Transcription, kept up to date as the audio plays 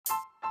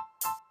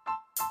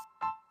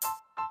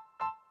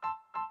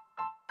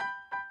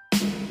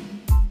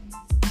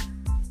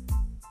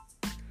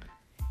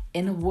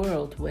In a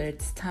world where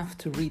it's tough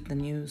to read the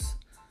news,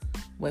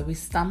 where we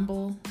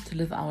stumble to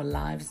live our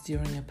lives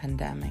during a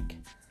pandemic,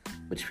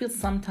 which feels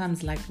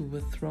sometimes like we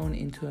were thrown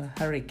into a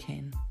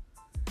hurricane,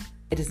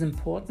 it is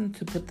important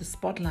to put the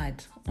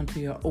spotlight onto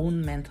your own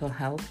mental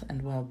health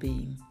and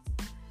well-being.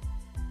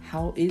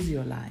 How is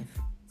your life?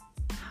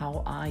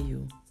 How are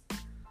you?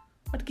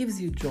 What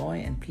gives you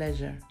joy and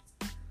pleasure?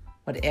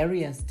 What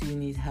areas do you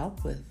need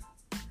help with?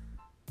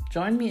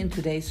 Join me in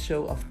today's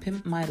show of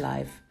Pimp My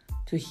Life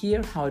to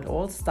hear how it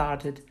all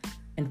started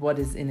and what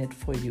is in it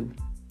for you.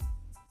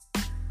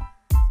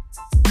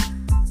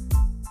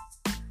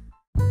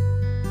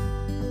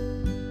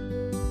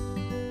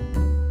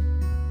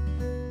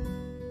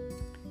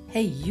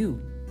 Hey you!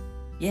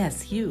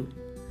 Yes, you!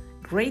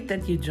 Great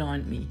that you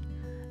joined me.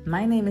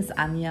 My name is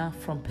Anja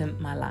from Pimp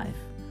My Life,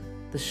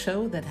 the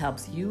show that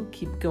helps you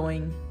keep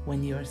going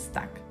when you're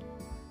stuck.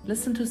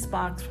 Listen to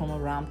sparks from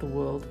around the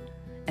world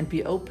and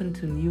be open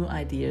to new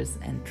ideas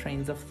and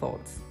trains of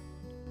thoughts.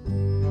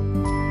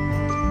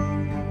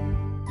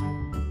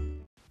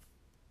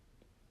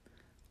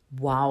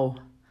 Wow,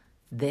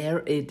 there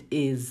it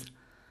is.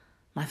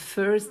 My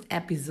first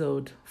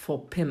episode for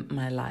Pimp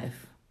My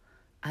Life.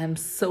 I am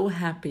so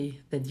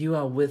happy that you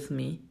are with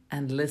me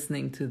and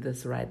listening to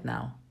this right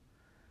now.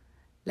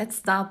 Let's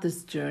start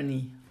this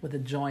journey with a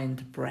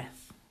joint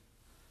breath.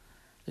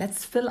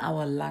 Let's fill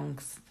our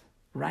lungs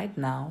right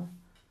now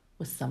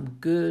with some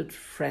good,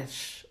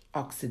 fresh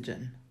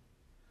oxygen.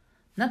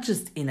 Not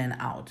just in and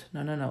out.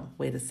 No,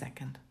 wait a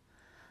second.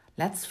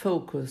 Let's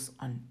focus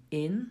on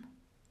in,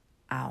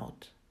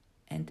 out,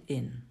 and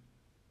in.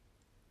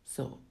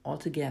 So, all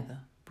together,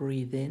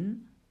 breathe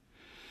in.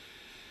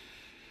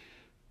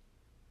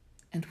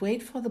 And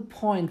wait for the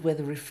point where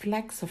the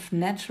reflex of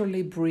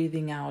naturally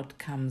breathing out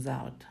comes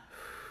out.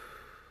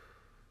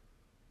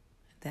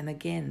 Then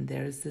again,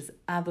 there is this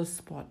other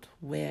spot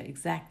where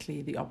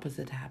exactly the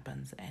opposite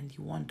happens and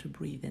you want to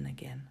breathe in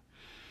again.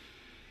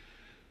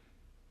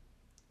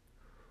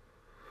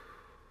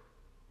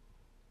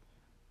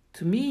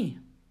 To me,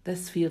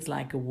 this feels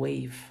like a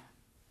wave.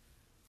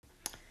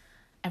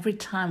 Every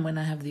time when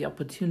I have the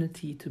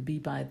opportunity to be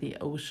by the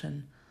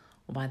ocean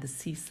or by the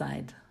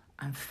seaside,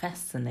 I'm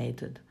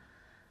fascinated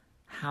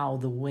how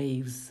the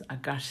waves are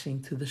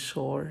gushing to the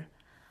shore,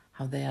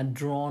 how they are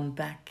drawn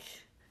back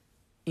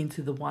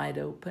into the wide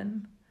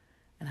open,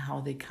 and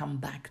how they come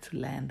back to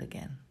land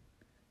again.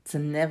 It's a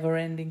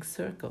never-ending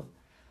circle.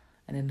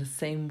 And in the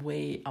same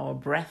way, our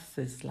breath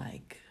is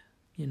like,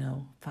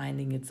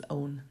 finding its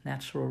own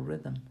natural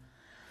rhythm.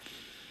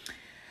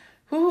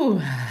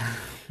 Whew.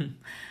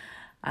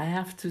 I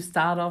have to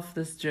start off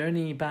this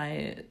journey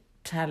by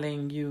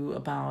telling you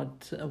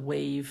about a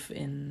wave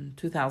in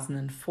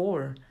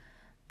 2004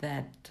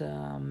 that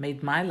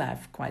made my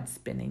life quite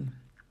spinning.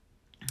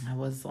 I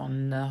was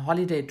on a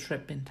holiday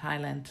trip in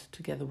Thailand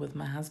together with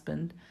my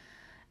husband,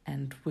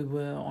 and we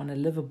were on a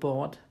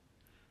liveaboard.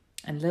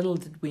 And little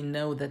did we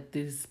know that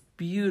this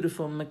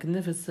beautiful,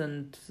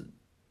 magnificent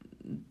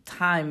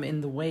time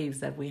in the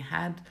waves that we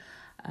had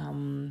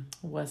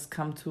was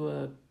come to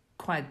a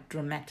quite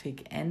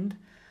dramatic end,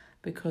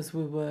 because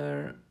we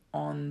were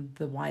on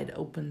the wide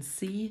open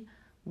sea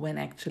when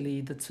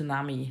actually the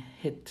tsunami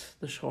hit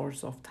the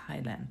shores of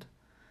Thailand.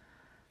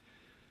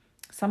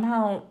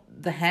 Somehow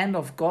the hand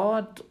of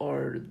God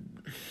or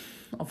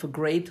of a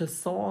greater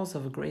source,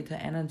 of a greater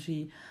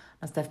energy,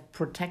 must have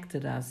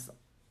protected us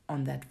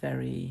on that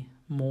very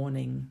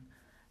morning,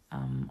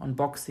 on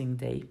Boxing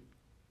Day,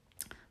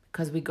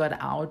 because we got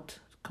out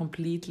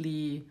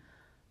completely,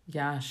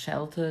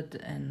 sheltered,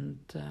 and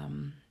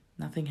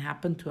nothing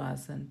happened to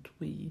us, and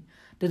we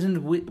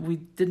didn't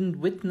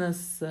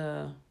witness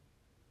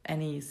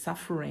any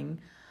suffering,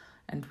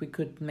 and we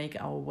could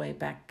make our way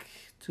back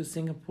to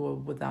Singapore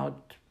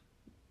without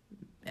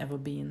ever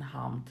being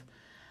harmed.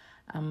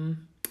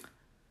 When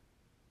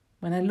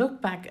I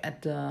look back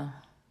at the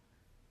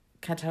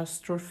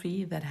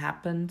catastrophe that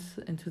happened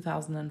in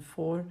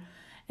 2004,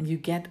 and you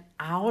get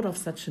out of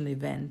such an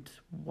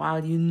event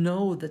while you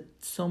know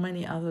that so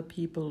many other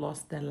people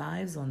lost their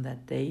lives on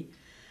that day,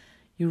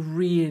 you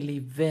really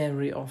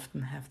very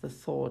often have the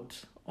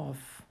thought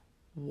of,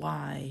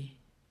 why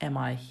am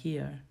I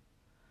here?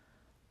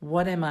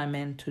 What am I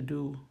meant to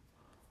do?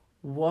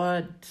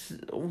 What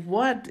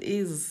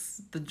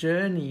is the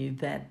journey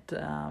that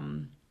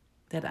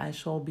I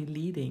shall be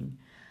leading?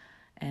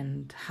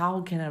 And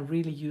how can I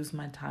really use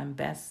my time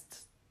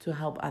best to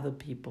help other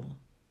people?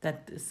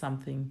 That is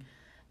something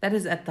that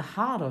is at the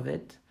heart of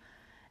it.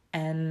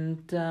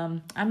 And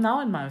I'm now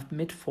in my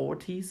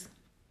mid-40s.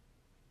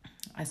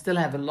 I still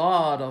have a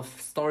lot of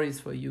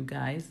stories for you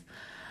guys.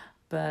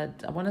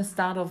 But I want to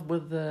start off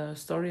with the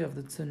story of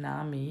the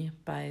tsunami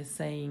by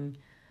saying,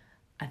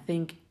 I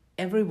think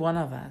every one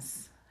of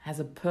us has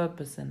a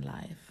purpose in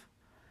life.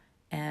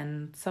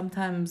 And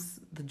sometimes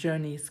the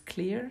journey is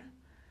clear,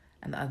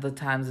 and other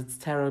times it's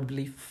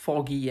terribly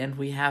foggy and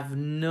we have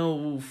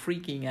no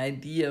freaking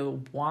idea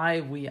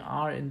why we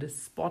are in the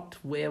spot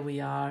where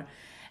we are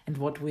and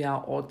what we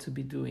are ought to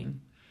be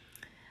doing.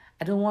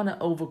 I don't want to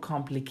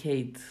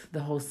overcomplicate the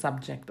whole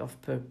subject of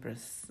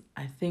purpose.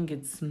 I think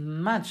it's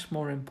much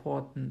more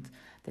important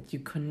that you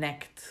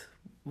connect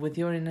with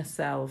your inner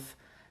self,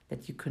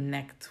 that you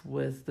connect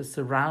with the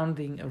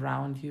surrounding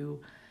around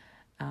you,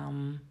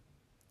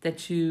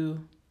 that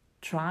you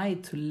try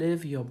to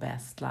live your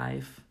best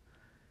life,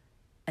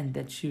 and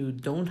that you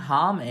don't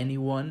harm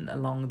anyone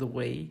along the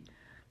way.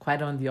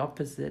 Quite on the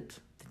opposite,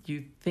 that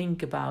you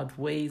think about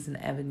ways and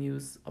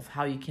avenues of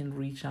how you can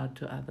reach out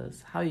to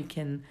others, how you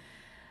can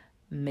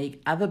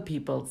make other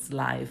people's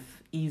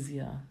life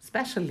easier,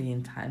 especially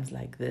in times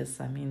like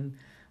this. I mean,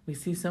 we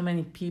see so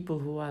many people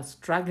who are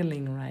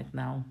struggling right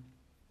now.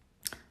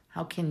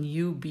 How can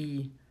you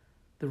be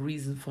the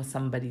reason for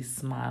somebody's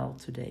smile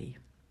today?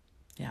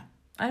 Yeah.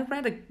 I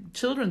read a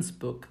children's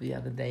book the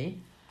other day,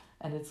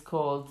 and it's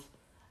called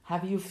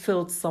Have You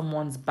Filled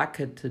Someone's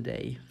Bucket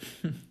Today?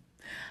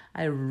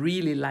 I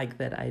really like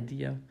that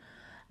idea.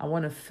 I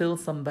want to fill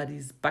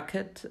somebody's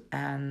bucket,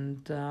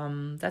 and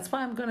that's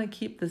why I'm going to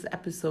keep this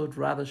episode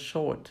rather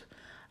short.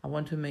 I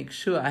want to make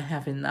sure I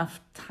have enough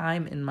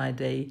time in my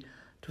day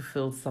to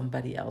fill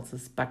somebody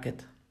else's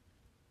bucket.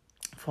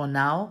 For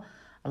now,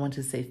 I want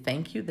to say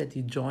thank you that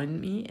you joined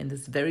me in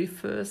this very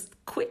first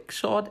quick,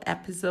 short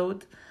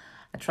episode.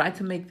 I try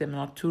to make them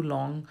not too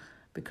long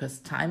because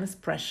time is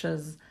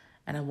precious,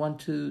 and I want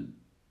to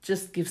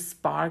just give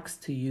sparks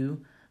to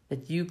you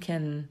that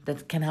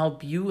can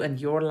help you and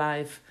your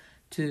life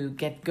to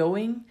get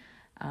going.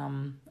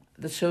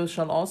 The show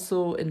shall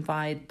also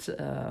invite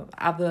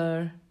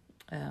other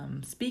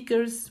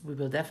speakers. We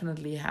will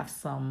definitely have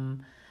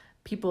some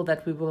people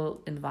that we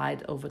will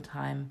invite over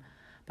time.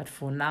 But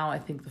for now, I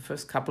think the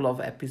first couple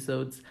of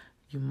episodes,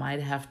 you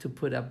might have to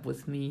put up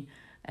with me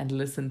and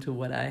listen to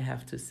what I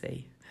have to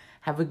say.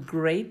 Have a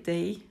great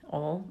day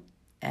all,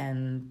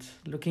 and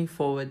looking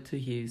forward to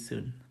hear you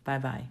soon.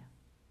 Bye-bye.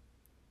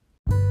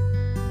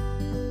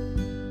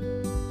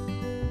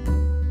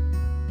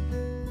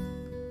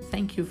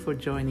 Thank you for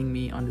joining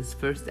me on this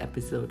first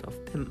episode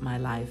of Pimp My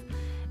Life.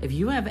 If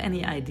you have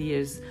any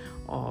ideas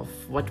of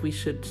what we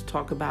should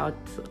talk about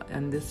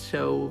in this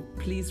show,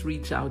 please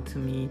reach out to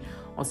me.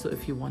 Also,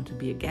 if you want to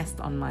be a guest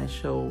on my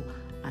show,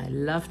 I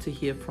love to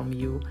hear from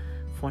you.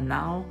 For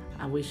now,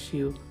 I wish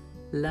you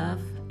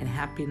love and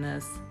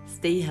happiness.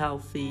 Stay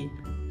healthy,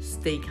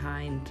 stay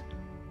kind,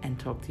 and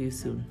talk to you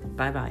soon.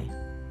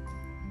 Bye-bye.